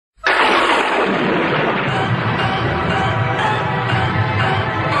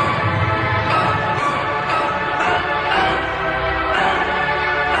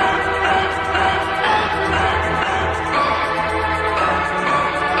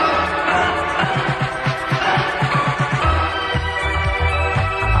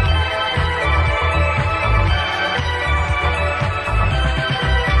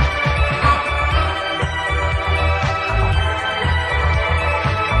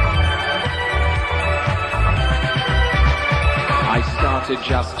started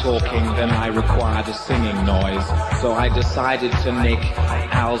just talking, then I required a singing noise. So I decided to nick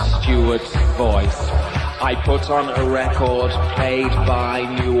Al Stewart's voice. I put on a record played by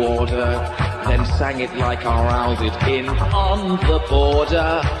New Order, then sang it like our Al did in On the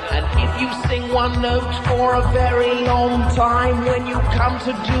Border. And if you sing one note for a very long time, when you come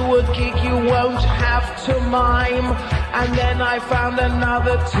to do a gig you won't have to mime. And then I found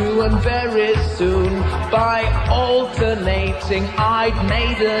another two, and very soon, by alternating, I'd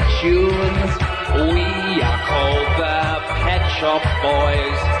made a tune. We are called the Pet Shop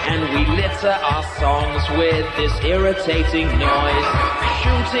Boys, and we litter our songs with this irritating noise.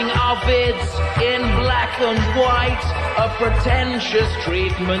 Shooting our vids in black and white, a pretentious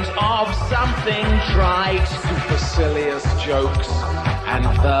treatment of something trite. Supercilious jokes and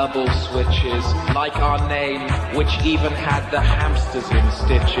verbal switches, like our name, which even had the hamsters in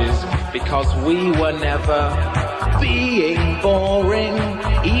stitches, because we were never being boring,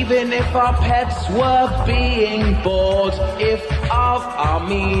 even if our pets were being bored. If of our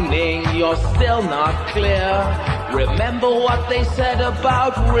meaning you're still not clear, remember what they said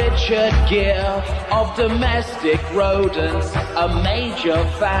about Richard Gere. Of domestic rodents, a major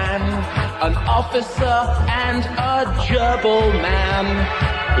fan, an officer and a gerbil man.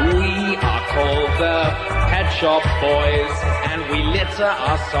 We are called the Pet Shop Boys, and we litter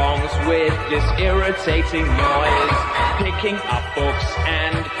our songs with this irritating noise. Picking up books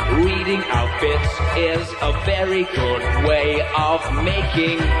and reading out bits is a very good way of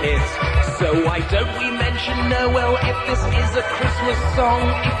making hits. So why don't we mention Noel if this is a Christmas song?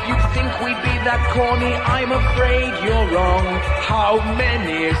 If you think we'd be that corny, I'm afraid you're wrong. How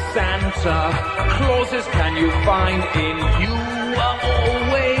many Santa Clauses can you find in you? Are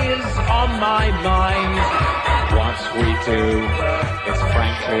always on my mind. What we do is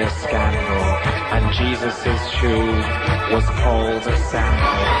frankly a scandal, and Jesus' shoe was called a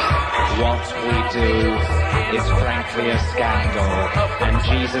sandal. What we do is frankly a scandal, and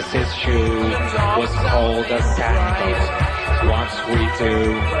Jesus' shoe was called a sandal. What we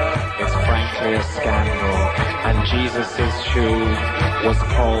do is frankly a scandal, and Jesus' shoe was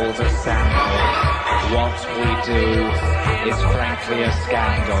called a sandal. What we do is frankly a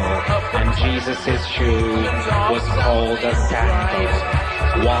scandal, and Jesus' shoe was called a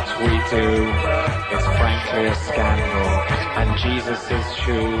sandal. What we do is frankly a scandal, and Jesus'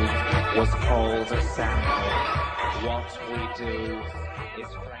 shoe was called a sandal. What we do is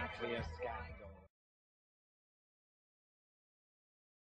frankly a scandal.